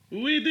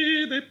We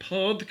did a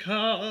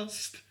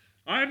podcast.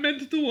 I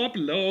meant to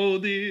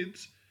upload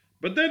it,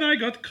 but then I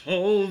got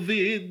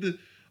COVID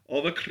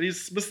over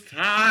Christmas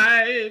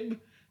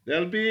time.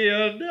 There'll be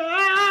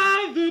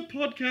another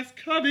podcast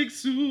coming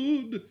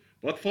soon.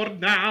 But for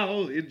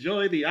now,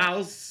 enjoy the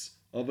house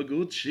of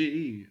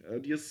Gucci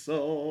and your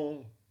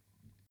soul.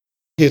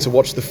 Here to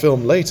watch the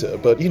film later,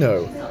 but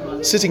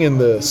sitting in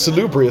the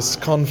salubrious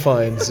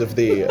confines of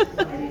the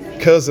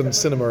Curzon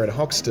Cinema in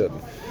Hoxton.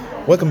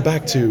 Welcome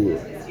back to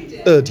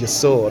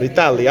Diasor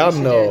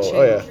Italiano.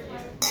 Oh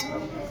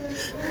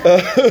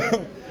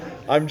yeah.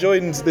 I'm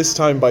joined this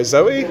time by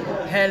Zoe.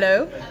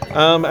 Hello.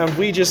 And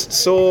we just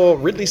saw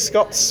Ridley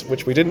Scott's,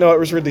 which we didn't know it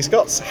was Ridley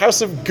Scott's,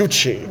 House of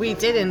Gucci. We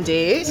did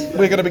indeed.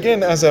 We're going to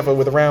begin, as ever,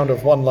 with a round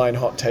of one-line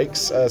hot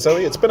takes.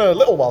 Zoe, it's been a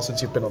little while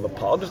since you've been on the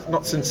pod.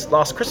 Not since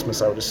last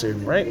Christmas, I would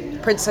assume, right?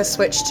 Princess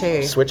Switch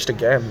 2. Switched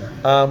again.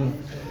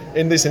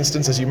 In this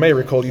instance, as you may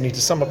recall, you need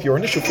to sum up your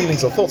initial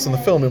feelings or thoughts on the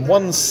film in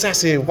one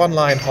sassy,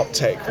 one-line hot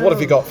take. What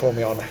have you got for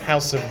me on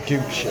House of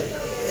Gucci?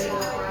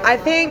 I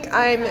think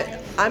I'm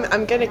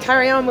going to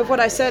carry on with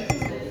what I said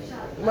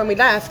when we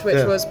left,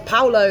 which was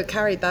Paolo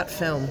carried that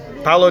film.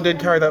 Paolo did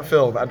carry that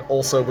film, and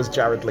also was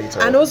Jared Leto.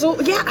 And also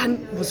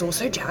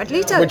Jared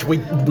Leto. Which we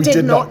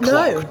did not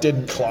clock. know.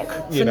 Didn't clock.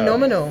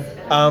 Phenomenal.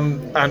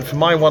 And for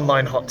my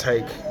one-line hot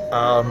take,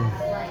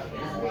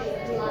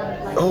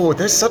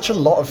 there's such a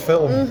lot of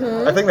film.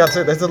 Mm-hmm. I think that's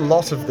it. There's a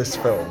lot of this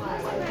film.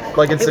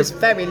 Like it was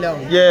very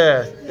long.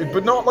 Yeah,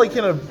 but not like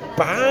in a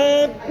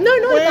bad No,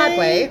 not way. in a bad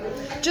way.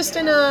 Just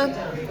in a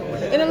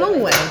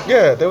long way.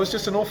 Yeah, there was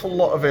just an awful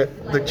lot of it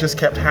that just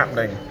kept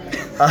happening.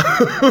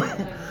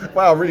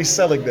 Wow, really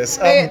selling this.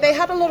 They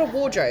had a lot of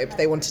wardrobe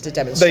they wanted to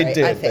demonstrate.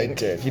 They I think.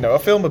 did. A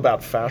film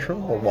about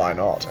fashion. Well, why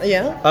not?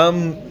 Yeah.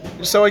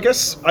 So I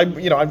guess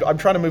I'm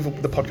trying to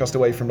move the podcast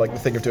away from like the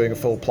thing of doing a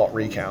full plot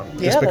recount,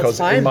 just because,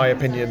 in my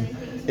opinion,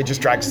 it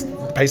just drags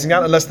the pacing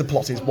out unless the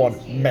plot is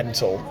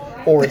mental,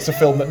 or it's a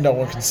film that no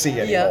one can see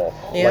anymore.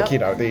 Yeah. Like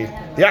the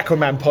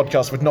Aquaman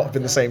podcast would not have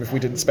been the same if we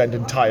didn't spend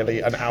entirely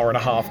an hour and a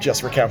half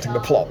just recounting the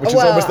plot, which is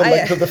almost the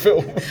length of the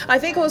film. I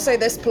think also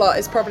this plot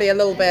is probably a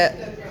little bit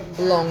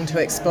long to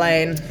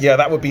explain. Yeah,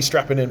 that would be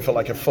strapping in for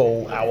like a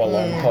full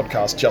hour-long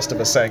podcast just of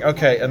us saying,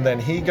 okay, and then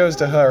he goes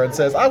to her and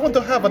says, I want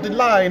to have a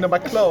line on my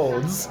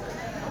clothes.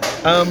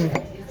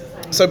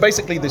 So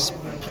basically this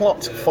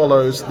plot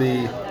follows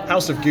the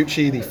House of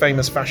Gucci, the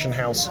famous fashion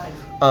house,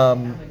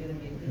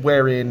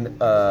 wherein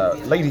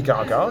Lady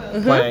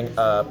Gaga, playing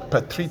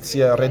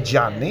Patrizia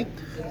Reggiani,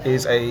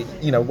 is a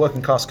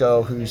working class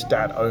girl whose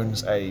dad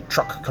owns a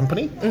truck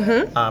company,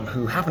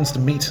 who happens to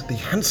meet the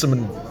handsome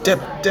and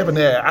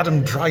debonair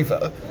Adam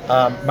Driver,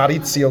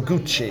 Maurizio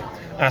Gucci,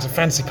 at a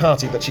fancy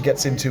party that she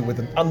gets into with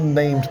an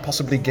unnamed,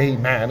 possibly gay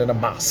man in a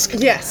mask.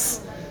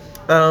 Yes.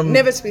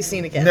 Never to be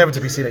seen again. Never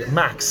to be seen again.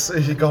 Max,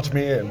 he got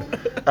me in.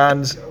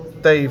 And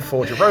they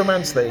forge a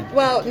romance.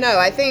 Well, no,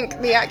 I think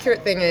the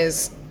accurate thing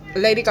is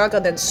Lady Gaga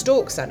then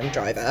stalks Adam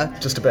Driver.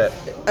 Just a bit.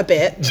 And...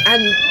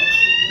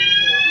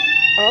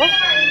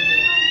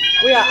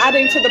 we are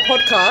adding to the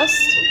podcast.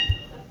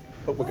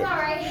 But we're good.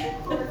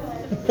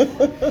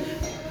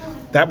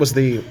 That was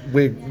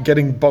we're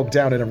getting bogged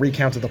down in a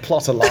recount of the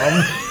plot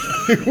alarm.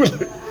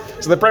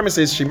 So the premise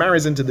is she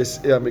marries into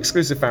this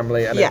exclusive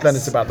family, and then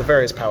it's about the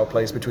various power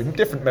plays between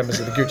different members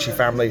of the Gucci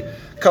family,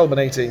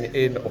 culminating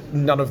in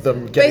none of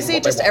them getting basically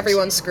what they just want.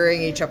 Everyone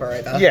screwing each other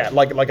over. Yeah,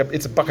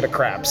 it's a bucket of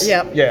crabs.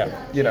 Yep. Yeah,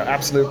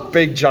 absolute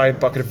big giant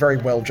bucket of very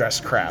well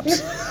dressed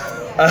crabs.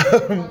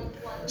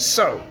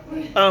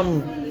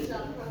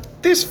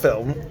 This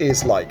film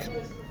is like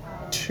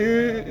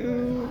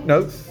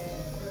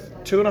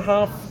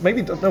 2.5,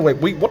 maybe. No,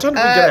 wait. What time did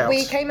we get out?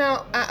 We came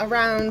out at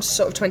around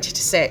sort of 20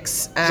 to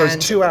 6. And so it's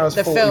 2 hours,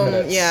 the 40 film,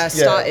 minutes.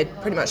 started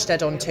pretty much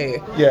dead on 2.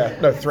 Yeah,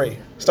 no, 3.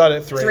 Started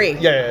at 3. 3.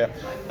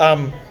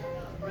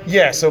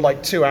 Yeah. So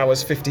like 2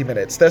 hours, 50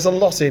 minutes. There's a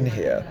lot in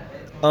here.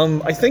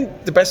 I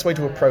think the best way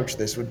to approach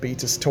this would be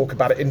to talk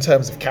about it in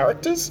terms of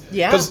characters.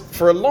 Yeah. Because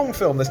for a long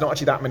film, there's not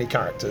actually that many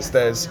characters.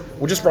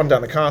 We'll just run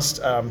down the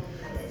cast.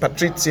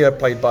 Patrizia,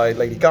 played by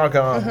Lady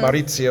Gaga.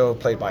 Maurizio,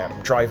 played by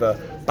Adam Driver.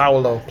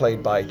 Paolo,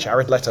 played by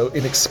Jared Leto,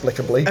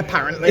 inexplicably.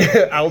 Apparently.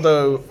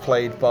 Aldo,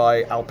 played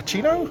by Al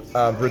Pacino.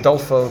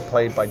 Rodolfo,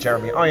 played by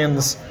Jeremy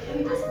Irons.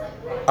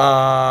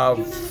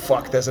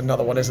 There's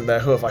another one, isn't there?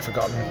 Who have I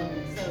forgotten?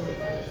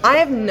 I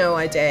have no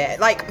idea.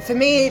 Like, for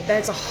me,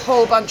 there's a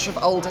whole bunch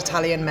of old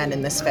Italian men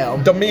in this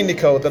film.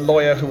 Domenico, the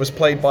lawyer who was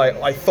played by,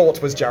 I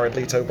thought was Jared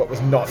Leto, but was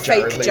not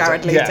Jared Leto. Fake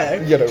Jared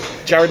Leto. Yeah,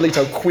 Jared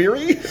Leto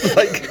query?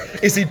 Like,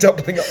 is he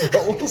doubling up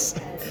roles?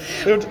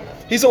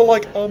 He's all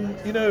like,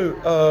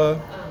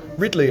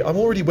 Ridley, I'm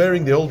already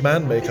wearing the old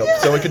man makeup,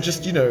 so I could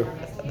just,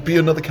 be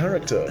another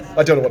character.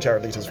 I don't know what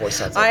Jared Leto's voice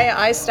sounds like.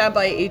 I stand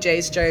by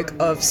EJ's joke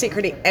of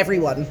secretly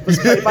everyone was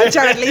played by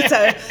Jared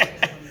Leto.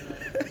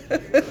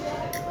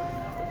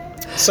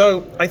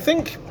 So I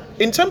think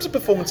in terms of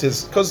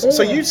performances,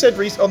 so you said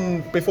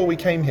before we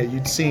came here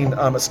you'd seen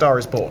A Star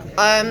Is Born.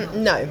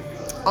 No,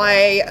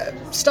 I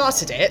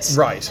started it.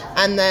 Right.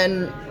 And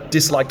then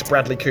disliked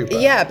Bradley Cooper.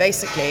 Yeah,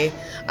 basically.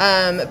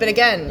 But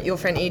again, your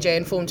friend EJ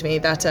informed me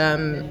that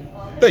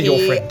They're your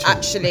he friend too.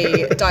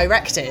 actually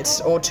directed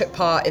or took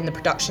part in the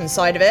production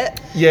side of it.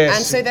 Yes.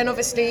 And so then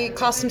obviously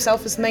cast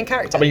himself as the main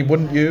character. I mean,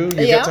 wouldn't you?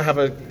 You Yeah. get to have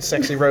a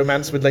sexy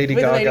romance with Lady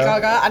with Gaga. Lady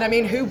Gaga, and I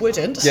mean, who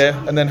wouldn't? Yeah,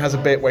 and then has a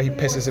bit where he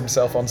pisses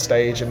himself on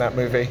stage in that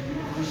movie.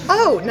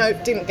 Oh, no,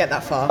 didn't get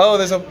that far. Oh,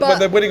 when But-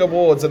 they're winning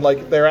awards and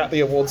like they're at the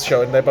awards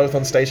show and they're both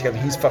on stage together.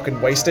 He's fucking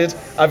wasted.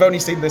 I've only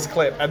seen this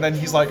clip, and then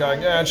he's like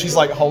going, yeah, and she's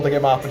like holding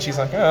him up, and she's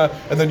like,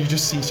 and then you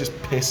just see he's just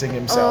pissing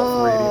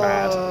himself really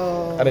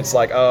bad, and it's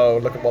like, oh,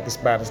 look at what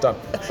this man has done.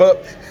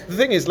 But the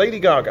thing is, Lady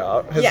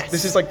Gaga has, Yes.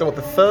 this is like the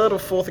third or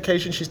fourth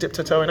occasion she's dipped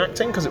her toe in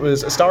acting, because it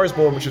was A Star Is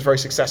Born, which was very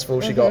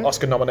successful. She got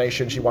Oscar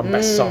nomination. She won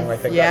Best Song, I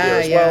think, that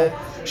year as well.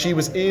 She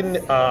was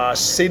in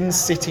Sin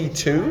City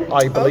 2,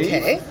 I believe.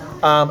 Okay.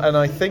 And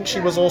I think she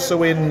was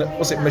also in,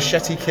 was it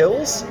Machete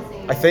Kills?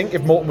 I think.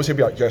 If Morton was here, he'd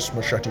be like, yes,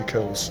 Machete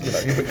Kills. You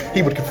know,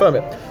 he would confirm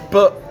it.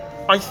 But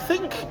I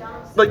think,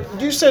 like,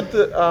 you said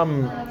that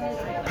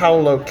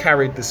Paolo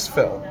carried this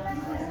film.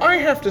 I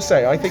have to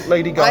say, I think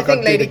Lady Gaga I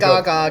think Lady did a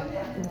good-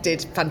 Gaga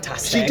did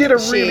fantastic. She did a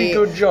really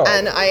good job.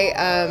 And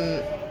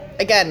I,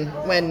 again,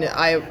 when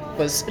I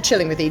was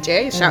chilling with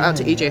EJ, shout out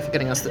to EJ for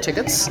getting us the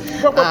tickets.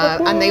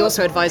 And they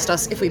also advised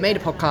us if we made a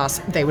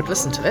podcast, they would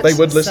listen to it. They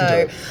would listen to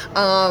it.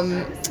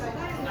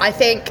 I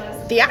think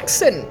the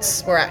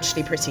accents were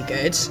actually pretty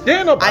good.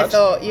 Yeah, not bad. I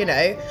thought, you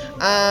know,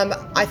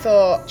 I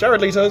thought.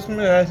 Jared Leto's,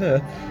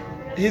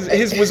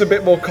 his was a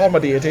bit more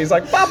comedy. And he's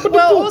like,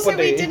 Well, also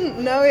we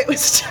didn't know it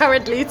was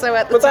Jared Leto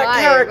at the But time.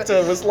 that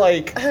character was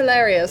like,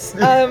 Hilarious.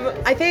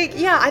 I think,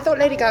 I thought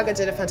Lady Gaga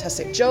did a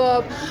fantastic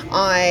job.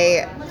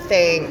 I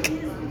think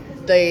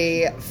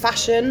the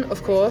fashion,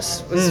 of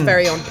course, was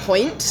very on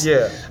point.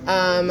 Yeah.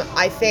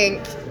 I think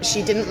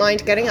she didn't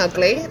mind getting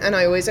ugly, and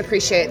I always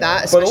appreciate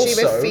that, especially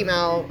also- with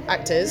female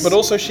actors. But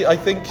also, I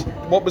think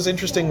what was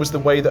interesting was the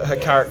way that her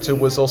character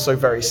was also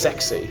very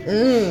sexy.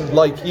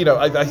 Like, you know,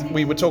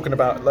 we were talking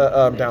about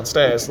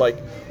downstairs, like,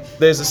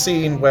 there's a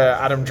scene where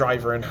Adam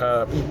Driver and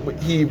her,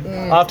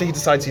 after he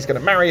decides he's going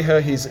to marry her,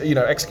 he's, you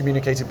know,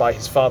 excommunicated by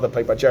his father,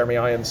 played by Jeremy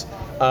Irons,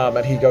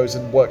 and he goes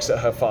and works at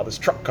her father's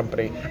truck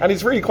company. And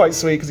it's really quite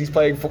sweet because he's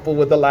playing football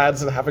with the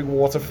lads and having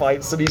water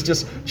fights, and he's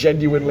just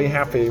genuinely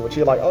happy, which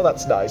you're like, oh,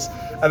 that's nice.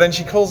 And then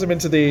she calls him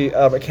into the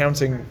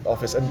accounting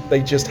office, and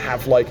they just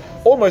have like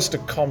almost a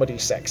comedy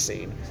sex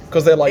scene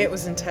because they're like, it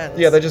was intense.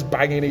 Yeah, they're just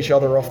banging each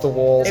other off the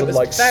walls It and was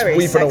like very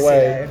sweeping sexy,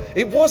 away. though.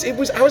 It was.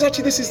 I was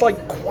actually. This is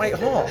like quite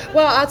hot.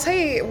 Well, I'll tell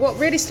you what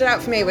really stood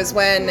out for me was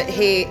when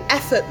he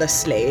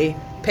effortlessly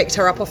picked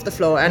her up off the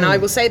floor. And I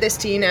will say this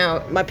to you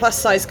now, my plus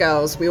size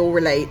girls, we all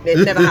relate.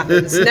 It never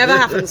happens. Never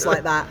happens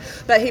like that.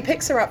 But he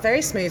picks her up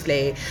very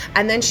smoothly,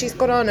 and then she's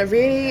got on a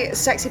really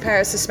sexy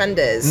pair of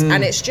suspenders,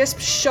 and it's just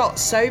shot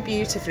so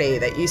beautifully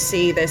that you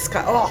see this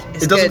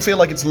it's It doesn't good. feel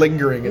like it's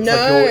lingering. It's No,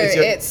 like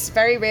it's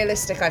very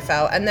realistic, I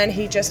felt. And then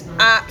he just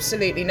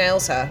absolutely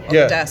nails her on the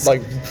yeah, desk.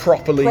 like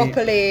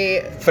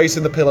properly.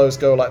 facing the pillows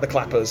go like the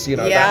clappers, you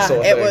know, that sort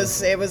of it thing.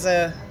 was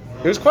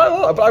It was quite a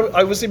lot, but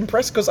I was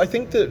impressed because I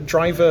think that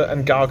Driver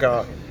and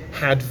Gaga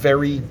had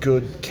very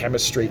good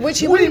chemistry.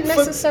 which you wouldn't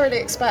necessarily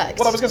expect.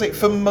 What I was going to say,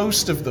 for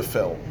most of the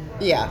film.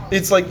 Yeah.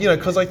 It's like, you know,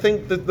 because I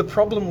think that the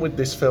problem with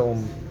this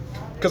film,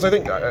 because I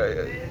think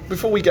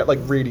before we get like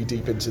really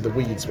deep into the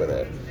weeds with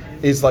it,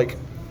 is like,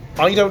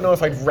 I don't know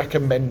if I'd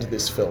recommend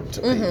this film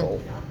to people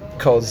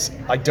because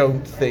I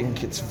don't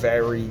think it's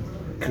very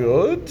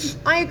good.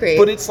 I agree.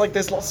 But it's like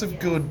there's lots of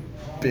good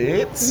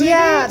bits. in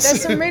Yeah, it.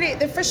 there's some really.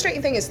 The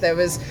frustrating thing is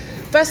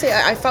firstly,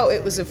 I felt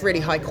it was of really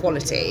high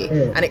quality,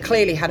 and it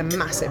clearly had a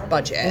massive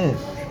budget.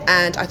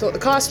 And I thought the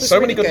cast was so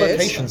really many good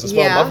locations as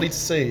well. Yeah. Lovely to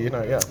see, you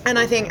know, yeah. And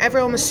I think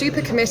everyone was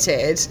super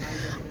committed.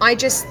 I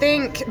just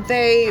think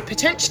they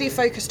potentially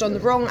focused on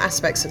the wrong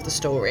aspects of the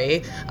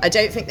story. I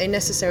don't think they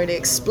necessarily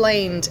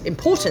explained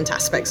important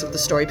aspects of the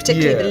story,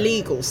 particularly Yeah. the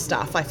legal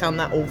stuff. I found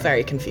that all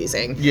very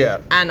confusing. Yeah.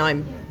 And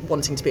I'm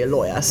wanting to be a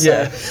lawyer, so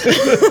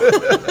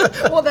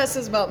Yeah. what that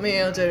says about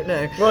me, I don't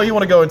know. Well, you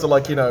want to go into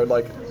like, you know,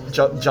 like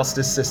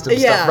justice system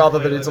Yeah. stuff rather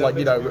than into like,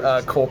 you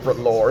know, corporate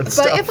law and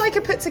stuff. But if I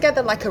could put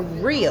together like a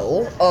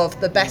reel of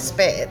the best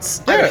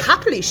bits, I Yeah. would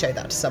happily show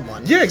that to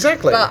someone. Yeah,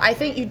 exactly. But I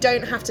think you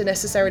don't have to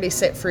necessarily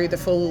sit through the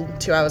full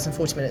 2 hours and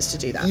 40 minutes to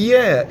do that.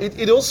 Yeah,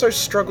 it also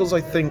struggles,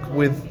 I think,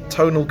 with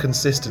tonal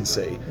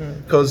consistency.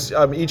 Because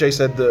EJ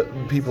said that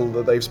people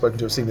that they've spoken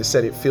to have seen this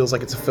said it feels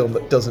like it's a film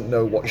that doesn't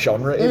know what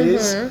genre it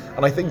is.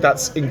 And I think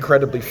that's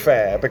incredibly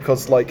fair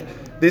because, like,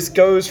 this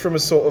goes from a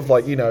sort of,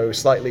 like, you know,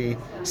 slightly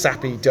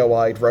sappy,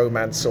 doe-eyed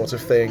romance sort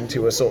of thing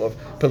to a sort of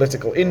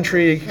political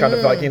intrigue, kind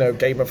of like, you know,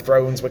 Game of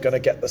Thrones, we're going to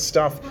get the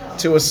stuff,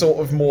 to a sort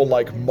of more,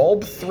 like,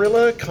 mob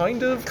thriller,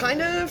 kind of.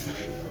 Kind of.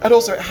 And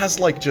also, it has,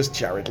 like, just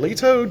Jared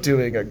Leto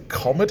doing a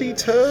comedy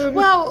turn.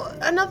 Well,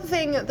 another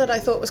thing that I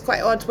thought was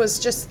quite odd was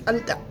just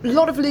a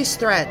lot of loose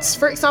threads.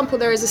 For example,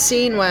 there is a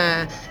scene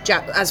where,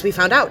 as we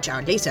found out,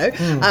 Jared Leto,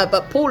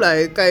 but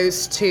Paulo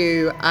goes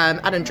to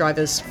Adam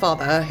Driver's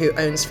father, who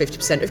owns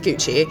 50% of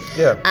Gucci,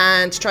 Yeah.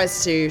 and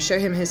tries to show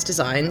him his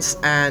designs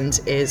and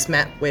is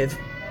met with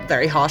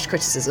very harsh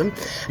criticism.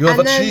 You have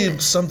And then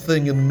achieved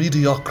something in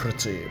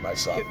mediocrity, my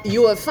son.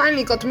 you have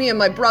finally got me and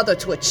my brother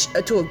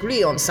to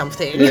agree on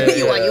something.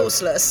 You are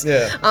useless.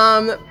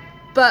 Yeah.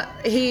 But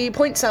he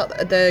points out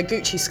the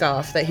Gucci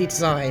scarf that he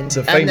designed.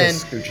 The and then,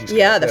 famous Gucci scarf,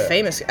 Yeah, the yeah.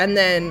 famous. And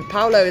then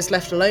Paolo is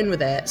left alone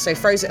with it, so he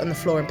throws it on the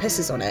floor and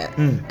pisses on it.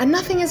 And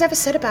nothing is ever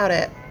said about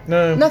it.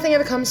 No. Nothing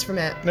ever comes from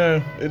it.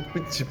 No,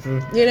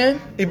 You know?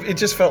 it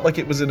just felt like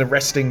it was an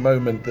arresting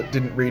moment that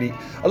didn't really.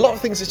 A lot of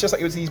things, it's just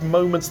like it was these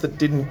moments that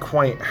didn't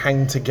quite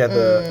hang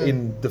together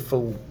in the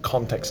full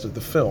context of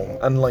the film.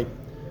 And like,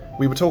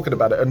 we were talking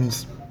about it, and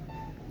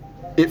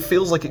it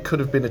feels like it could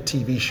have been a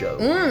TV show.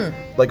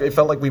 Like, it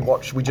felt like we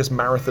just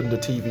marathoned a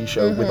TV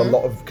show with a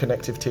lot of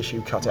connective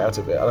tissue cut out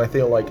of it. And I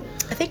feel like,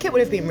 I think it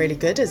would have been really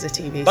good as a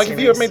TV like series. if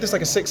you had made this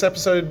like a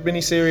 6-episode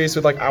miniseries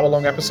with like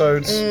hour-long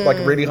episodes, like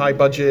really high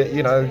budget,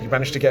 you know, you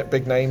managed to get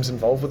big names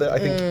involved with it, I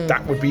think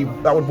that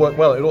would work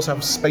well. It also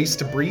have space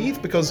to breathe,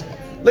 because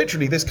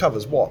literally this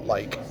covers what,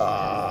 like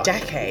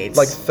Decades.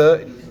 like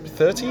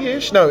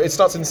 30-ish? No, it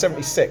starts in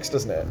 76,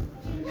 doesn't it?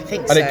 I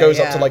think And so, it goes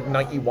up yeah. to like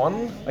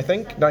 91, I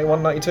think,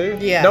 91, 92.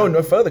 Yeah.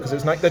 No further,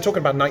 because they're talking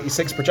about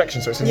 96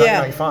 projection, so it's in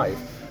Yeah.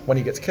 1995 when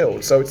he gets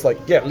killed. So it's like,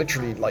 yeah,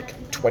 literally like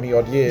 20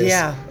 odd years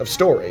Yeah. of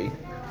story.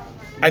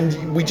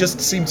 And we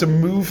just seem to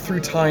move through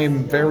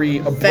time very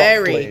abruptly.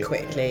 Very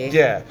quickly.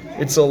 Yeah.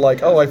 It's all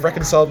like, oh, I've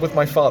reconciled with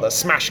my father.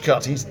 Smash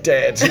cut, he's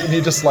dead. And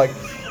you're just like,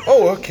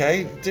 oh,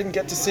 okay, didn't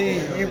get to see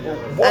you.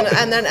 What?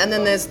 And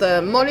then there's the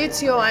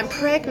Maurizio, I'm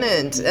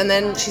pregnant, and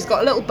then she's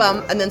got a little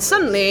bump, and then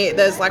suddenly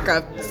there's like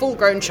a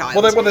full-grown child.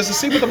 Well, there's a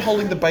scene with them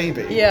holding the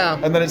baby. Yeah.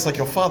 And then it's like,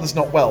 your father's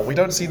not well. We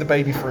don't see the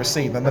baby for a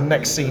scene. Then the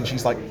next scene,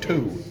 she's like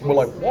 2. We're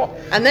like, what?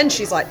 And then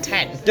she's like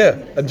 10.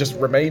 Yeah. And just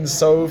remains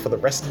so for the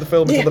rest of the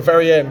film until Yeah. the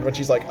very end, when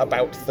she's like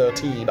about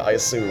 13, I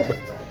assume.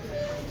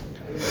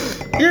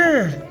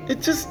 Yeah.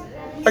 It just...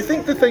 I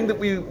think the thing that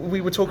we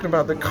were talking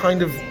about that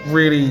kind of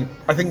really,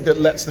 I think that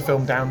lets the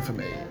film down for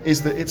me,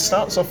 is that it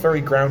starts off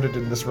very grounded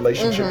in this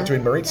relationship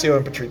between Maurizio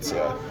and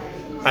Patrizia,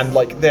 and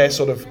like their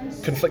sort of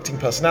conflicting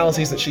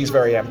personalities, that she's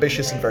very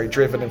ambitious and very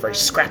driven and very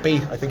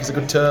scrappy, I think is a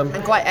good term.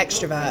 And quite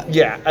extrovert.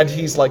 Yeah, and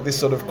he's like this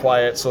sort of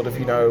quiet, sort of,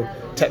 you know,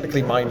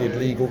 technically minded,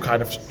 legal,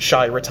 kind of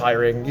shy,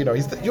 retiring, you know,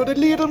 you're the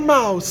little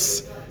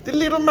mouse. The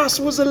little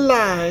mouse was a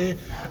lie.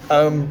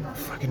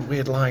 Fucking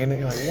weird line,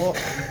 you're like,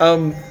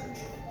 what?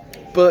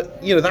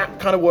 But, you know, that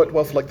kind of worked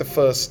well for like the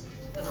first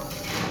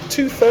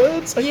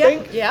 2/3, I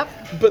think. Yep.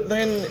 But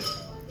then,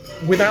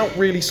 without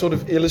really sort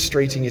of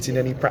illustrating it in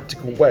any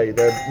practical way,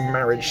 their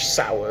marriage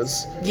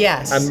sours.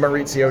 Yes. And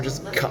Maurizio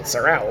just cuts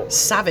her out.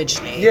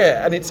 Savagely.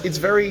 Yeah, and it's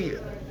very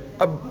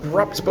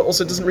abrupt, but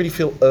also doesn't really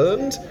feel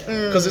earned,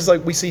 because it's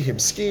like we see him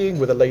skiing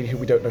with a lady who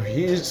we don't know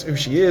who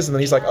she is, and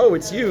then he's like, "Oh,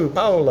 it's you,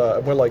 Paola,"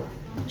 and we're like,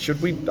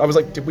 "Should we?" I was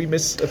like, "Did we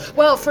miss?"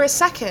 Well, for a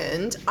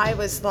second, I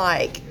was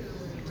like,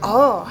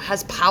 oh,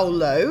 has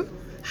Paolo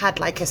had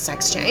like a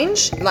sex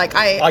change? Like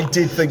I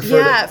did think for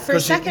yeah, for a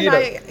second,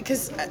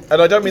 because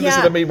and I don't mean this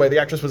in a mean way. The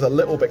actress was a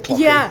little bit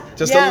clocky.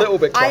 Just a little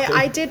bit clocky.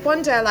 I did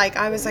wonder, like,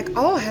 I was like,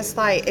 oh,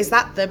 is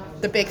that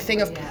the big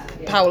thing of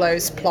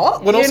Paolo's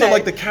plot? Well, You also know?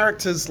 like the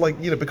characters, like,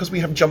 you know, because we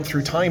have jumped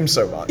through time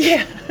so much.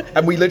 Yeah.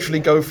 And we literally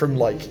go from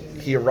like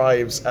he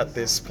arrives at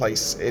this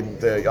place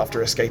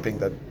after escaping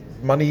the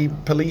money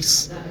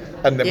police,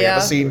 and then we have Yeah.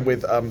 a scene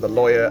with the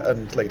lawyer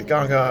and Lady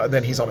Gaga, and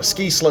then he's on a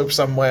ski slope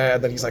somewhere,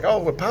 and then he's like, "Oh,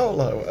 we're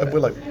Paolo," and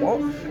we're like, "What?"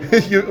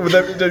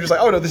 They're just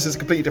like, "Oh no, this is a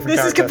completely different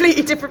This is a character."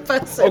 completely different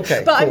person.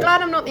 Okay, But I'm cool.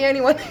 glad I'm not the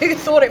only one who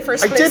thought it for a I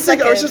split did think,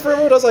 second. I was just for a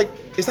moment, I was like,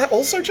 "Is that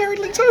also Jared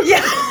Leto?"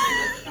 Yeah.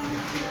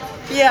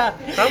 Yeah.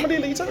 How many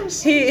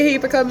Letos? He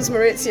becomes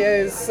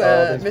Maurizio's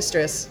there's-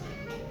 mistress.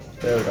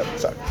 There we go.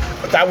 So,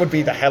 but that would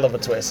be the hell of a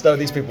twist. No,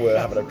 these people were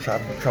having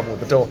trouble with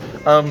the door.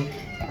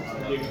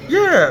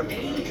 Yeah,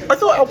 I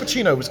thought Al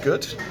Pacino was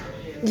good.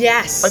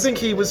 Yes. I think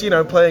he was, you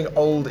know, playing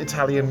old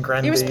Italian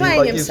grandee. He was playing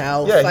like,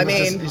 himself, Yeah, I he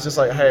was mean, he's just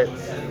like, hey,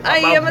 I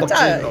I'm am Al a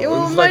dad. Pacino.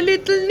 You're He's my like,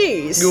 little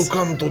niece. You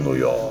come to New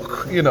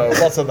York, you know,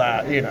 lots of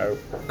that, you know,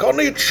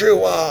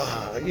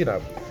 konnichiwa, you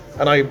know,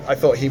 and I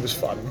thought he was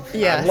fun.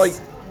 Yes. And, like,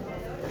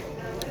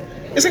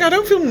 it's like I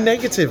don't feel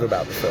negative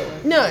about the film.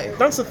 No.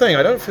 That's the thing.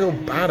 I don't feel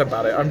bad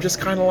about it. I'm just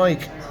kind of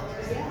like,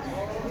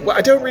 well,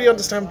 I don't really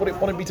understand what it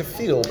wanted me to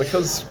feel,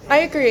 because I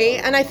agree,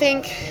 and I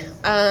think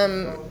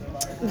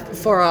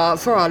for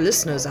our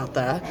listeners out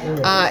there,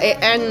 it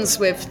ends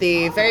with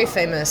the very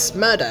famous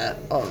murder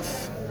of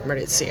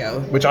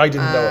Maurizio. which I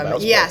didn't know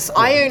about. Yes,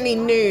 I only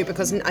knew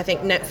because I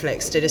think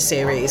Netflix did a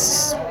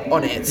series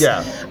on it.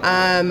 Yeah.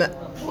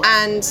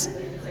 And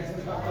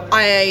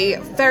I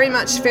very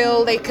much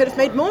feel they could have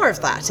made more of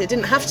that. It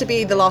didn't have to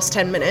be the last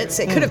 10 minutes.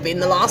 It could have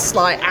been the last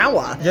like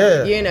hour.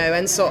 Yeah. You know,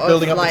 and sort of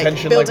Building up like the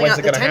tension, building like up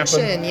when's it the going to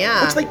happen? tension.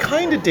 Yeah. Which they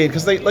kind of did,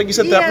 because they, like you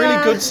said, that really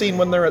Yeah. good scene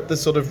when they're at the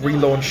sort of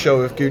relaunch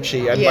show of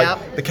Gucci, and Yeah.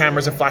 like the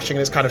cameras are flashing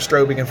and it's kind of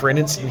strobing, and for an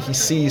instant he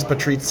sees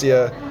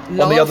Patrizia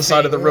on the other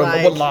side of the room,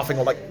 Laughing, or like, laughing,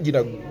 or like, you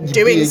know,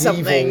 doing being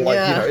something, evil, like,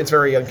 you yeah. know, it's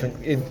very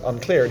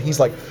unclear, and he's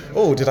like,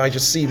 oh, did I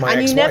just see my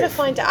And ex-wife? you never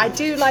find out. I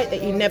do like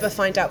that you never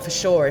find out for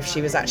sure if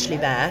she was actually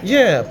there.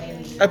 Yeah,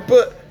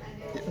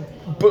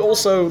 but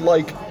also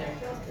like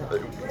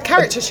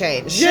Character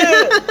change.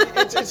 yeah,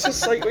 it's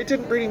just like it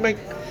didn't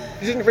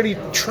really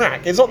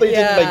track. It's not that it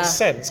didn't Yeah. make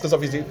sense, because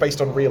obviously it's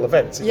based on real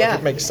events. It's like Yeah.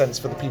 it makes sense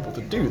for the people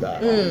to do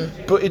that.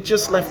 But it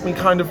just left me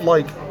kind of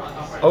like,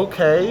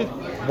 okay,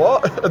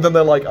 what? And then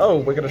they're like, oh,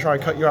 we're going to try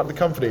and cut you out of the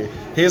company.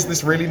 Here's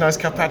this really nice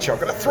carpaccio.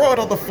 I'm going to throw it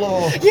on the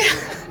floor. Yeah.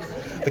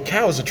 The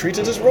cows are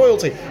treated as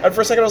royalty. And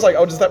for a second I was like,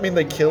 oh, does that mean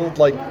they killed,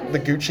 like, the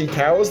Gucci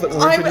cows that were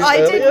introduced I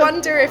earlier? did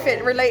wonder if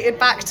it related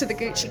back to the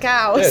Gucci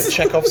cows. Yeah,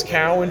 Chekhov's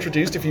cow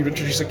introduced. If you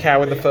introduce a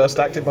cow in the first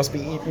act, it must be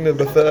eaten in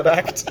the third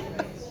act.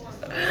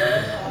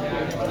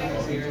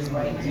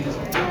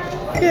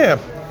 Yeah,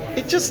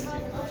 it just...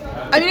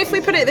 I mean, if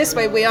we put it this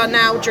way, we are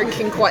now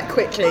drinking quite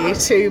quickly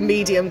 2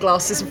 medium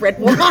glasses of red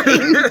wine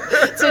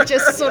to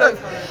just sort of.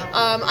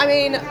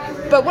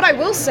 But what I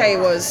will say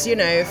was,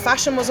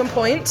 fashion was on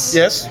point.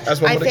 Yes, as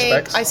one I would think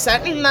expect. I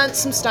certainly learnt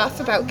some stuff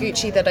about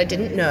Gucci that I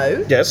didn't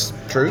know. Yes,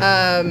 true.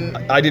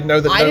 I didn't know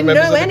that I no didn't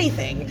members know of the...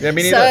 anything. Yeah,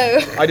 me neither.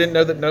 So- I didn't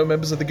know that no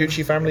members of the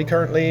Gucci family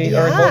currently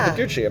are involved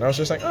with Gucci, and I was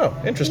just like, oh,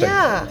 interesting.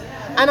 Yeah,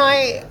 and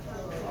I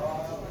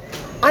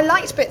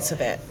liked bits of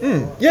it.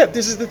 Yeah,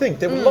 this is the thing.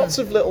 There were lots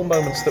of little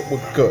moments that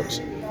were good.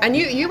 And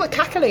you were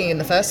cackling in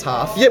the first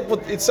half. Yeah, well,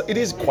 it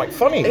is quite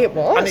funny. It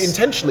was. And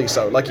intentionally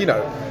so. Like,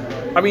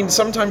 I mean,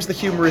 sometimes the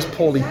humour is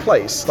poorly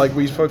placed. Like,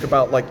 we spoke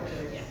about, like,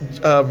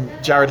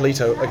 Jared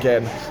Leto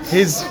again.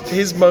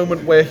 His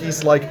moment where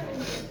he's like,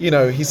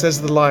 he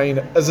says the line,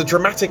 as a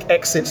dramatic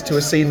exit to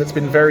a scene that's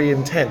been very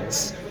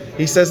intense,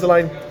 he says the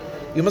line,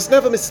 "You must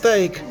never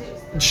mistake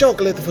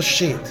chocolate for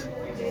shit.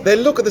 They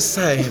look the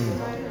same,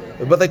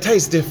 but they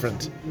taste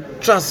different.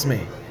 Trust me,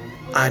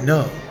 I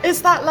know."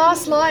 It's that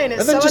last line.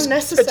 It's And then so it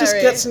unnecessary. just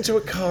gets into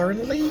a car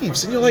and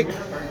leaves, and you're like,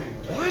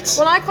 what?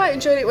 Well, I quite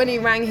enjoyed it when he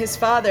rang his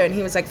father and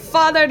he was like,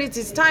 "Father, it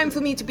is time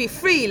for me to be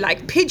free,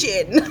 like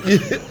pigeon."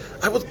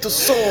 I want to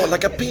soar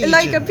like a pigeon.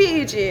 Like a And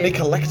he pigeon.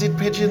 collected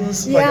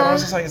pigeons. Like, and I Yeah.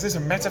 was just like, is this a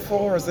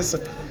metaphor? Is this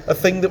a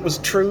thing that was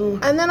true?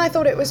 And then I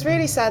thought it was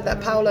really sad that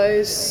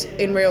Paolo's,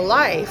 in real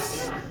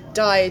life,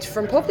 died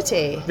from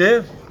poverty.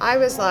 Yeah, I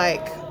was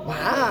like,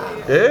 wow.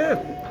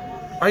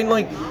 yeah. I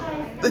like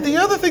the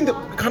other thing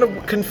that kind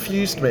of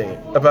confused me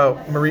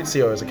about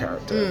Maurizio as a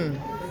character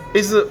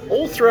is that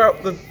all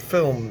throughout the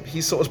film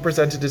he's sort of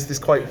presented as this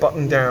quite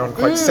buttoned down,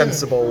 quite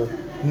sensible,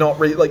 not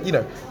really like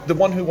the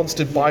one who wants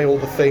to buy all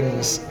the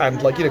things,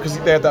 and like because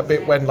they had that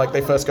bit when like they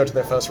first go to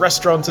their first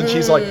restaurant and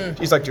she's like,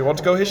 "Do you want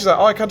to go here?" She's like,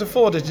 "Oh, I can't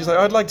afford it." She's like,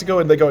 "I'd like to go,"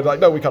 and they go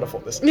like, "No, we can't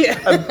afford this."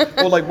 Yeah.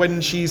 Or like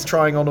when she's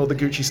trying on all the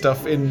Gucci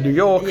stuff in New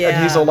York, and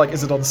Yeah. he's all like,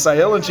 "Is it on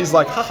sale?" And she's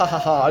like, "Ha ha ha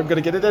ha! I'm gonna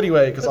get it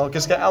anyway because I'll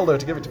just get Aldo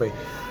to give it to me."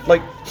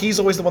 Like he's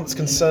always the one that's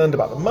concerned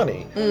about the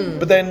money,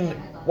 but then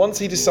once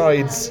he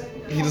decides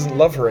he doesn't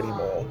love her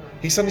anymore,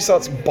 he suddenly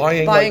starts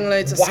buying like,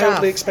 loads of wildly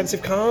stuff.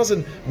 expensive cars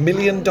and $1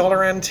 million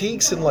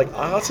antiques and like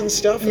art and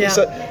stuff. Yeah. And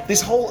so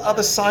this whole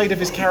other side of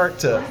his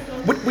character,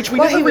 which we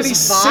Well, never he really was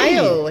see.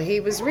 vile.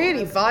 He was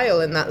really vile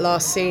in that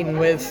last scene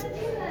with.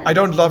 I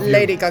don't love you.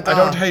 Lady Gaga. I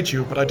don't hate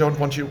you, but I don't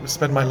want you to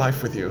spend my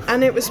life with you.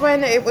 And it was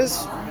when it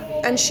was.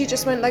 And she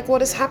just went like, "What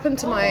has happened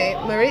to my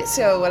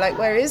Maurizio? Like,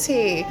 where is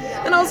he?"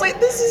 And I was like,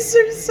 "This is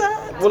so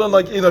sad." Well, and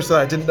like so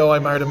I didn't know I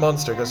married a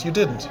monster. Because you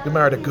didn't. You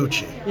married a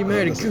Gucci. You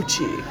married a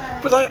Gucci.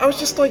 But I was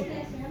just like,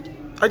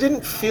 I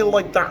didn't feel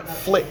like that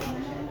flip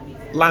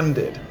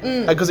landed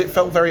because it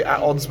felt very at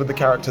odds with the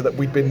character that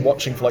we'd been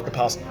watching for like the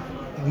past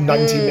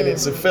 90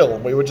 minutes of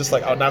film. We were just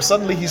like, oh, now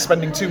suddenly he's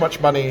spending too much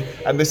money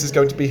and this is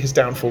going to be his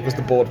downfall because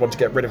the board want to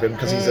get rid of him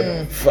because he's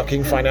a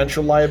fucking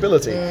financial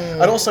liability.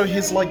 And also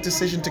his like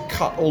decision to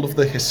cut all of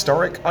the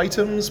historic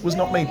items was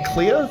not made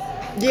clear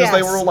because they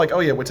Yes. were all like, oh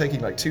yeah, we're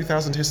taking like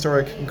 2,000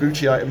 historic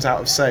Gucci items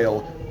out of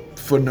sale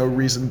for no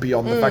reason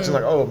beyond the fact it's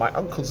like, oh, my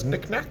uncle's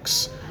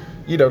knickknacks.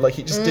 Like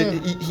he just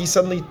did. He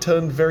suddenly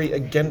turned very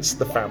against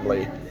the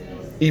family,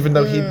 even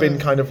though he'd been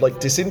kind of like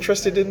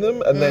disinterested in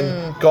them, and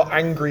then got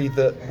angry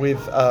that with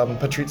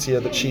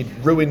Patrizia that she'd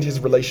ruined his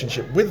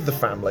relationship with the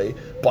family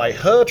by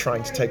her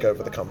trying to take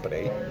over the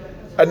company.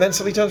 And then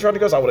suddenly turns around and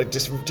goes, "I want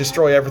to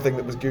destroy everything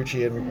that was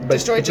Gucci and make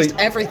Destroy just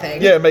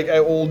everything. Yeah, make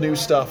all new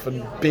stuff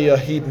and be a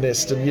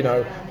hedonist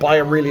and buy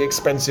a really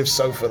expensive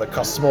sofa that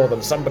costs more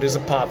than somebody's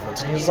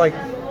apartment." And he was like,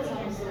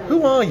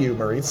 who are you,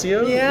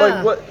 Maurizio? Yeah.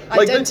 Like what?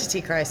 Like Identity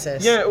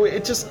crisis. Yeah,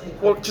 it just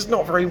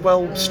not very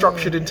well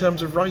structured in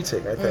terms of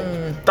writing. I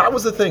think that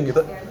was the thing,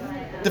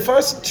 that the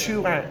first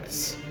 2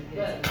 acts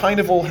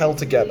kind of all held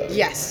together.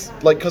 Yes.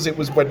 Like because it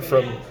went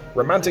from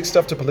romantic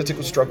stuff to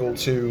political struggle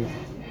to,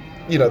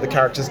 the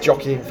characters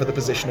jockeying for the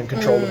position and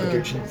control of the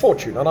Gucci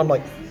fortune, and I'm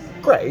like,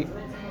 great.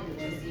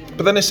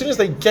 But then as soon as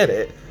they get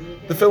it,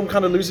 the film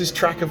kind of loses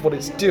track of what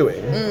it's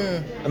doing,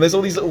 and there's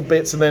all these little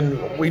bits, and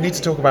then we need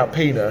to talk about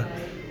Pina.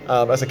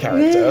 As a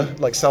character,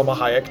 like Selma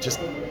Hayek, just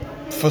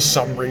for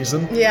some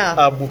reason.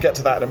 Yeah. We'll get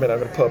to that in a minute. I'm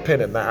going to put a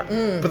pin in that.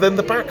 But then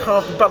the back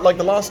half, but like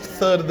the last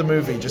third of the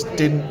movie, just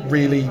didn't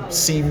really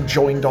seem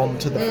joined on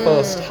to the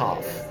first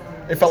half.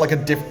 It felt like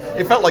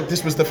it felt like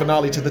this was the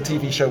finale to the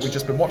TV show we'd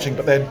just been watching,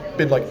 but there'd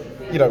been like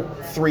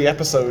 3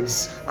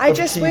 episodes. I of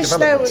just key wish there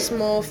development. was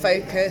more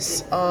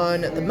focus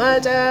on the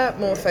murder,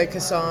 more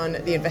focus on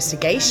the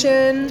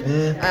investigation.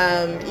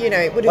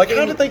 It would have Like, been...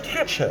 how did they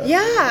catch her?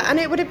 Yeah, and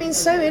it would have been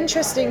so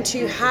interesting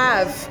to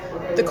have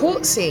the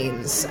court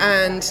scenes,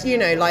 and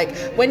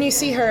when you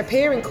see her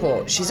appear in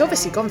court, she's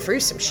obviously gone through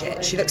some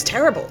shit. She looks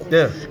terrible.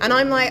 Yeah. And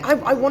I'm like,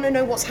 I want to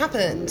know what's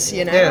happened.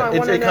 Yeah, I it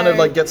wanna kind of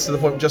know- like gets to the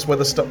point just where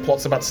the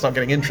plot's about to start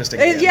getting interesting.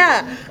 Again.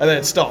 Yeah. And then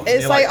it stops. and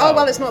It's you're like, oh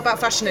well, it's not about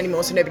fashion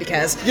anymore, so nobody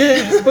cares.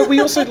 Yeah, but we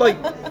also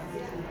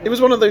it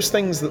was one of those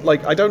things that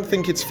I don't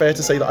think it's fair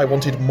to say that I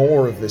wanted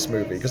more of this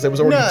movie because there was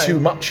already No. too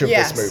much of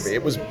Yes. this movie.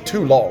 It was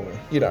too long,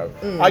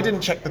 I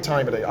didn't check the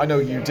time of it. I know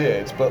you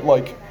did, but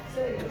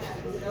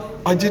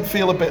I did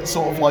feel a bit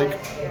sort of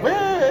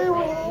where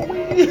are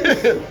we?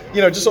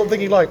 Just sort of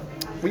thinking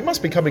we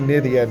must be coming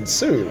near the end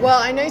soon. Well,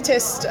 I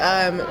noticed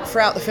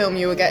throughout the film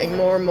you were getting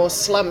more and more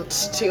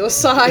slumped to your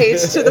side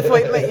to the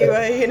point that you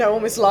were,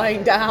 almost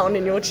lying down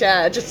in your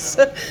chair. Just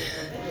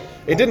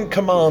It didn't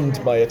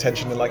command my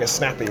attention in a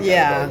snappy way,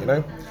 Yeah.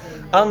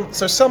 though,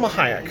 So Selma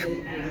Hayek.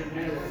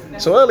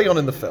 So early on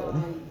in the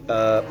film,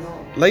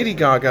 Lady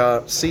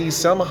Gaga sees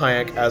Selma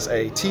Hayek as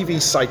a TV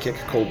psychic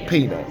called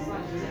Pina.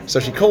 So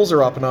she calls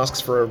her up and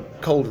asks for a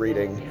cold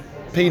reading.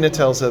 Pina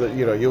tells her that,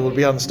 you will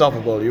be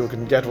unstoppable, you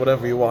can get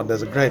whatever you want,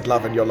 there's a great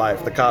love in your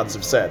life, the cards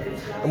have said.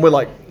 And we're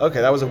like,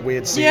 okay, that was a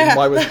weird scene. yeah,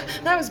 Why was...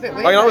 that was a bit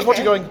weird. I was okay.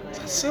 watching going,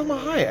 Selma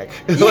Hayek?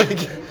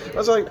 I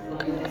was like,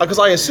 because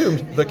I assumed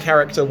the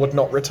character would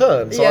not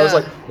return. So I was Yeah.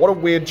 like, what a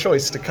weird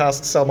choice to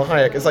cast Selma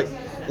Hayek. It's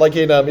like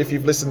in, if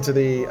you've listened to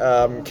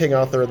the King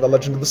Arthur and the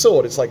Legend of the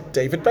Sword, it's like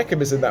David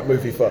Beckham is in that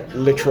movie for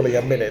literally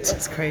a minute.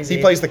 That's crazy.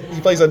 He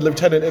plays a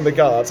lieutenant in the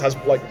guards, has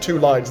 2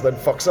 lines, then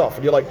fucks off.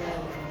 And you're like,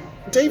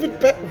 David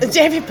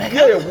Beckham?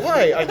 Yeah,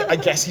 why? I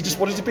guess he just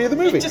wanted to be in the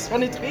movie. Just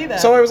wanted to be there.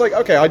 So I was like,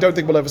 okay, I don't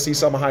think we'll ever see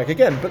Selma Hayek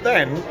again. But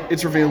then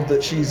it's revealed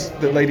that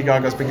that Lady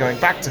Gaga's been going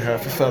back to her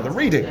for further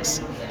readings.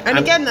 and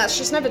again, that's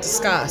just never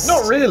discussed.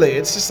 Not really.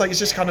 It's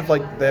just kind of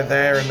they're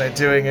there and they're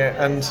doing it,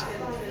 and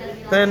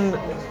then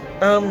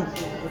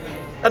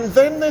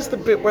there's the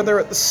bit where they're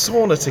at the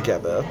sauna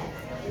together,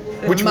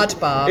 mud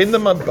bath. in the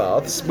mud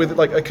baths with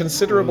a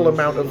considerable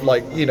amount of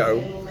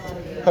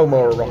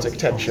homoerotic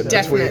tension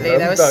between Definitely, them.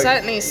 there was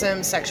certainly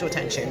some sexual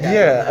tension going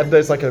Yeah, and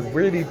there's a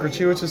really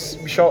gratuitous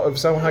shot of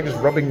Selma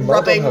Hayek rubbing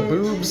mud on her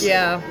boobs.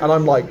 yeah. And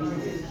I'm like,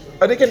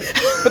 and again,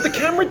 but the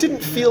camera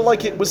didn't feel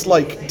like it was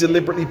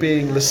deliberately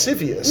being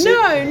lascivious.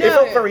 No. It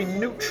felt very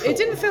neutral. It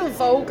didn't feel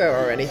vulgar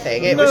or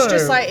anything. It was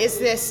just No. is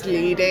this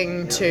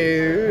leading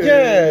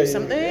to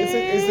something?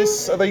 Is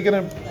this? Are they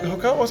going to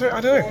hook up?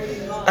 I don't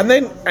know.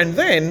 And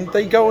then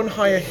they go and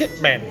hire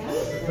hitmen,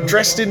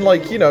 dressed in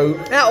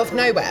out of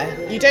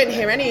nowhere. You don't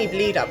hear any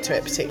lead up to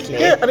it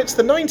particularly. Yeah, and it's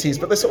the 90s,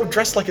 but they're sort of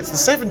dressed like it's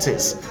the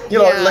 70s. Yeah.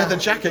 Leather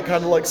jacket,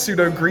 kind of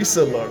pseudo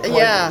greaser look.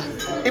 Yeah.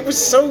 It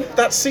was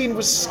that scene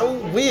was so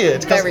weird.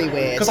 Very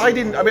weird. Because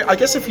I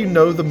guess if you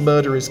know the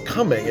murder is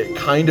coming, it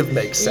kind of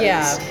makes sense.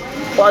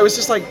 Yeah. But I was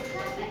just like,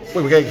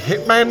 wait, we're getting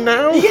Hitman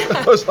now? Yeah.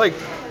 I was like,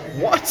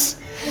 what?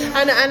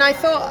 And I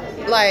thought,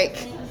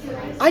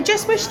 I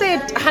just wish they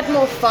had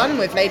more fun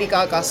with Lady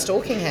Gaga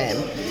stalking him.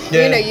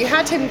 Yeah. You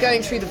had him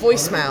going through the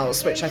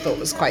voicemails, which I thought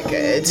was quite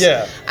good.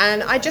 Yeah.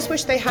 And I just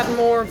wish they had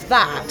more of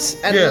that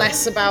and Yeah.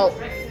 less about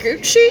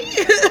Gucci.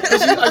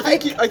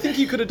 I think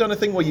you could have done a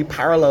thing where you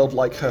paralleled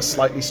her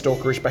slightly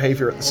stalkerish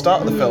behavior at the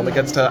start of the film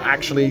against her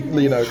actually,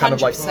 kind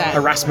of 100%.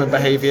 harassment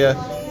behavior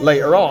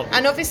later on.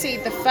 And obviously,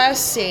 the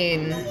first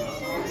scene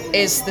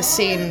is the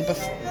scene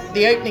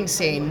the opening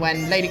scene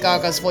when Lady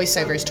Gaga's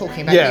voiceover is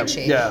talking about Yeah,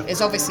 Gucci yeah.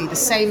 is obviously the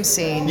same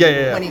scene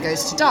Yeah. when he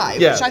goes to die,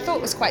 Yeah. which I thought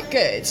was quite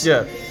good.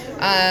 Yeah.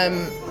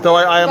 Though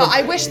I am. But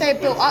I wish they had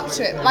built up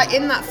to it.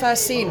 In that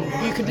first scene,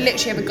 you could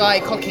literally have a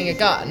guy cocking a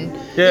gun.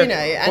 Yeah.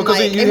 And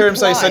because you hear him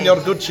say imply- "Senor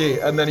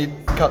Gucci" and then he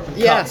cuts.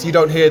 Yeah. You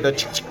don't hear the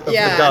ch-ch of the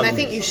Yeah, gun. and I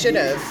think you should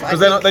have.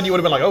 Because then you would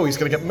have been like, oh, he's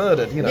going to get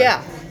murdered.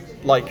 Yeah.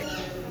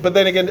 But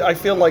then again, I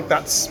feel like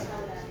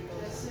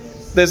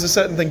there's a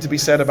certain thing to be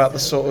said about the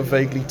sort of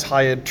vaguely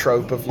tired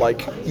trope of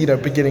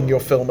beginning your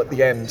film at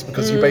the end,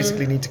 because you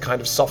basically need to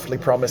kind of softly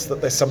promise that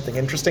there's something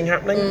interesting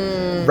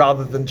happening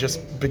rather than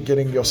just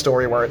beginning your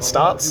story where it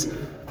starts.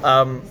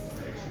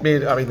 Me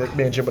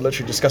and Jim were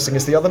literally discussing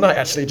this the other night,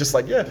 actually, just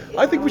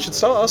I think we should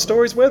start our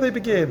stories where they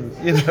begin,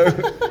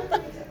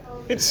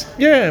 It's,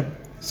 yeah.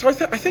 So I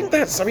think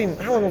that's, how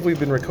long have we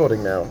been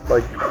recording now?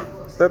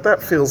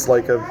 That feels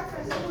like a...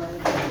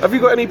 Have you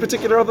got any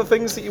particular other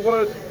things that you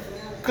want to...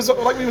 Because,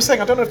 like we were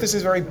saying, I don't know if this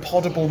is a very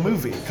podable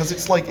movie, because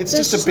it's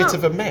just a bit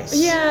of a mess.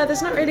 Yeah,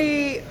 there's not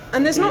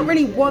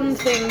really one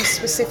thing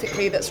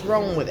specifically that's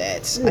wrong with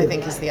it. I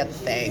think is the other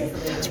thing.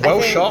 It's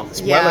well shot,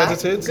 it's well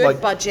edited.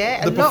 Good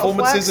budget. The a lot of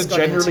performances work's are gone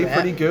generally into it.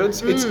 pretty good.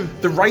 It's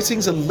the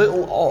writing's a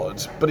little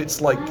odd, but it's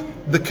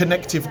the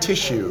connective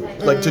tissue,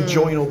 to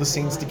join all the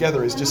scenes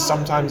together is just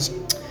sometimes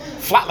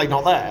flatly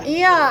not there.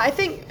 Yeah, I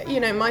think,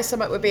 my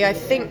sum up would be I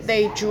think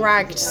they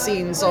dragged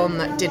scenes on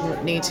that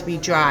didn't need to be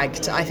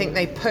dragged. I think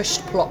they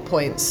pushed plot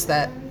points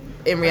that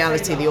in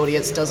reality the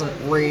audience doesn't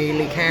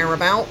really care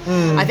about.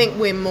 I think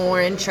we're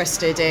more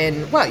interested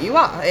in, well, you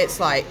are. It's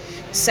like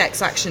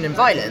sex, action, and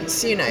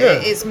violence. You know,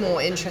 it is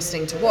more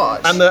interesting to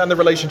watch. And the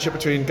relationship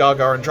between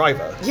Gaga and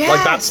Driver. Yes.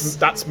 Like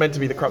that's meant to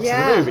be the crux of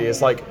the movie.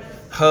 Is like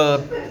her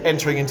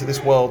entering into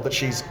this world that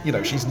she's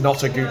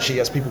not a Gucci,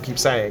 as people keep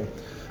saying.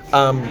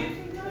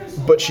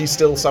 But she's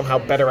still somehow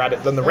better at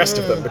it than the rest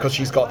of them because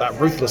she's got that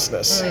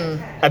ruthlessness.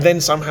 And then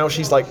somehow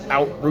she's like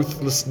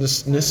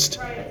out-ruthlessnessed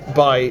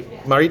by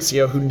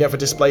Maurizio, who never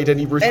displayed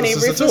any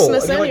ruthlessness at all.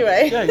 Ruthlessness And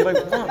anyway. you're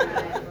like, what?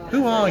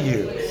 Who are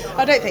you?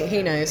 I don't think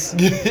he knows.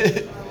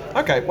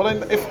 Okay, well,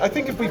 I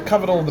think if we've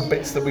covered all the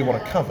bits that we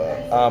want to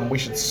cover, we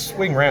should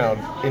swing round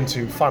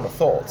into final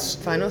thoughts.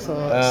 Final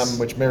thoughts.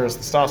 Which mirrors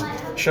the start of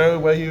the show,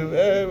 where you,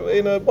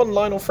 in a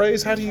one-line or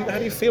phrase, how do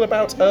you feel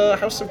about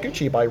House of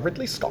Gucci by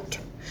Ridley Scott?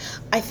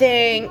 I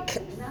think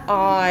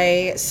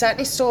I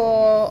certainly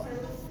saw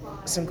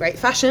some great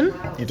fashion.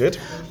 You did?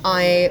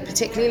 I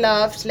particularly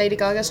loved Lady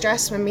Gaga's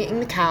dress when meeting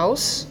the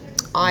cows.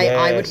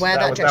 I would wear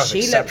that dress.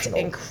 She looked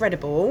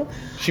incredible.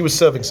 She was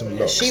serving some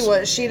looks.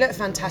 She looked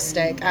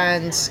fantastic,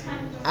 and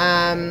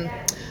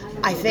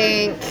I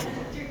think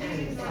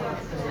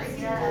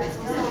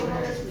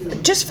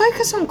just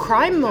focus on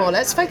crime more.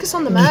 Let's focus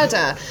on the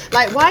murder.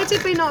 Like, why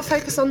did we not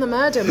focus on the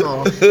murder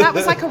more? That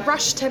was like a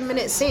rushed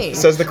 10-minute scene.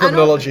 Says the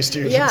criminology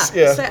students.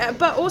 Yeah. So,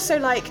 but also,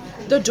 like,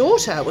 the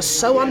daughter was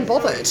so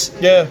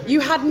unbothered. Yeah. You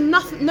had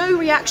no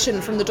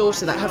reaction from the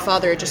daughter that her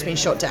father had just been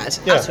shot dead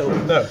at all.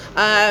 No.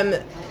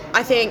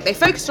 I think they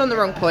focused on the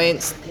wrong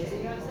points.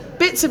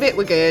 Bits of it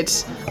were good.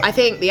 I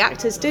think the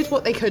actors did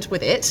what they could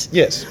with it.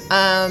 Yes.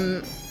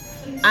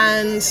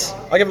 And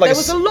I give like there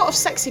was a lot of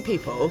sexy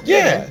people.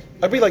 Yeah.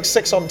 I'd be like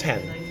 6 on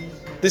 10.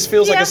 This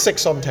feels like Yeah. a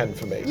 6 on 10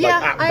 for me. Yeah,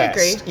 like at I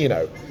best, agree. you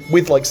know,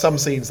 with like some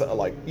scenes that are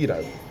like, you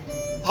know,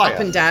 higher.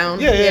 Up and down.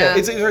 Yeah.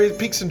 It's very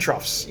peaks and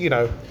troughs, you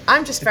know.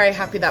 I'm just very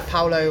happy that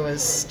Paolo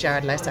was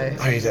Jared Leto.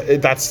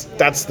 That's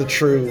the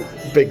true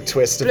big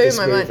twist of Blew this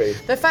my movie.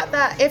 mind. The fact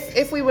that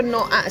if we were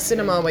not at a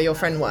cinema where your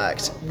friend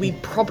worked, we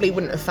probably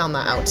wouldn't have found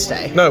that out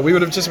today. No, we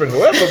would have just been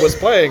whoever was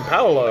playing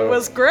Paolo. It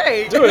was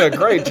great. doing a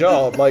great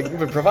job, like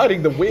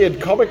providing the weird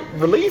comic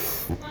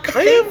relief,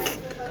 kind of.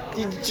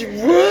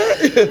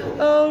 What?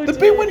 Oh, the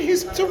bit when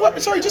he's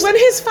when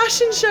his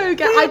fashion show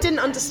I didn't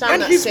understand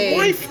and that his scene.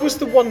 wife was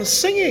the one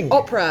singing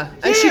Opera,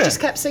 and she Yeah. just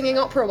kept singing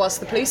opera whilst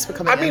the police were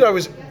coming I mean, in. I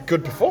was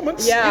good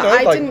performance. Yeah, you know,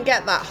 I like- didn't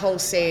get that whole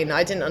scene.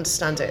 I didn't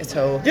understand it at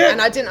all. Yeah.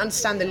 And I didn't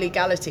understand the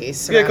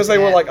legalities. Yeah, because they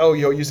were surrounding like, "Oh,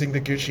 you're using the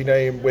Gucci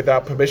name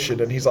without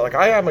permission," and he's like,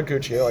 "I am a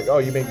Gucci." They're like, "Oh,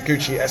 you mean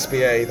Gucci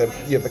SBA,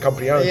 the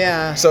company owned?"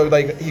 Yeah. So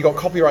he got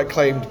copyright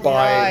claimed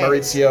by Right.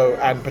 Maurizio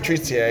and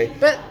Patrizia.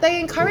 But they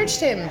encouraged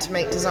him to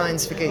make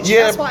designs for Gucci.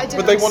 Yeah, That's what I didn't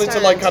but they wanted to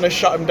like understand. kind of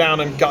shut him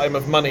down and gut him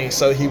of money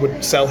so he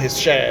would sell his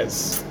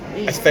shares. I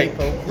These think.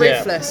 people. Yeah.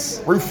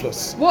 Ruthless.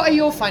 Ruthless. What are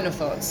your final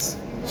thoughts?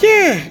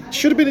 Yeah,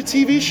 should have been a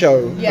TV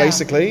show, Yeah.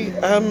 basically.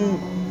 I'm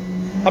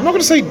not going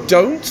to say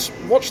don't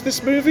watch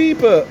this movie,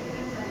 but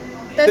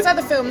There's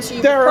other films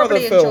you there are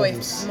probably other enjoy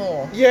films.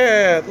 more.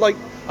 Yeah, like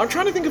I'm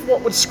trying to think of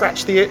what would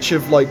scratch the itch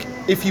of like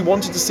if you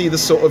wanted to see the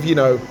sort of, you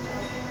know,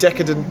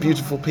 decadent,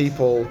 beautiful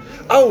people.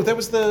 Oh, there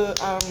was the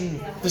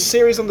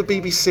series on the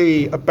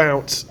BBC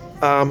about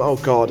oh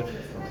god,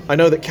 I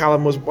know that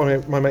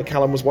my mate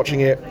Callum was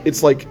watching it.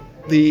 It's like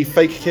the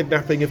fake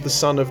kidnapping of the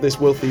son of this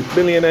wealthy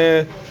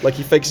billionaire. Like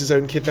he fakes his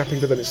own kidnapping,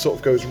 but then it sort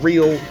of goes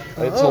real.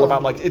 And it's all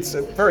about like it's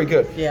very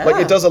good. Yeah. Like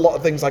it does a lot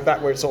of things like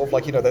that where it's sort of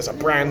like, you know, there's a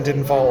brand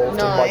involved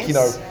and like, you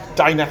know, Nice.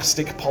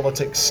 dynastic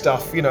politics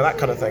stuff, you know, that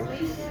kind of thing.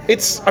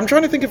 I'm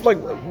trying to think of like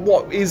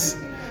what is.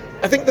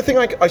 I think the thing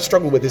I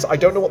struggle with is I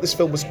don't know what this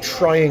film was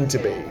trying to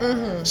be.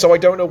 So I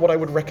don't know what I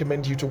would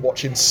recommend you to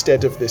watch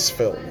instead of this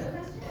film.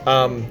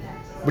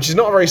 Which is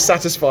not a very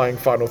satisfying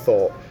final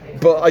thought.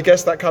 But I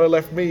guess that kind of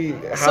left me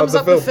Sums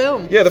up the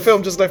film. Yeah, the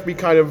film just left me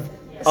kind of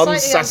Slightly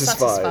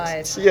unsatisfied.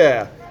 unsatisfied.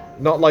 Yeah.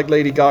 Not like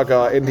Lady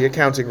Gaga in the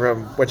accounting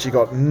room when she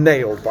got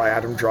nailed by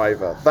Adam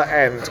Driver. The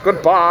end.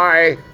 Goodbye.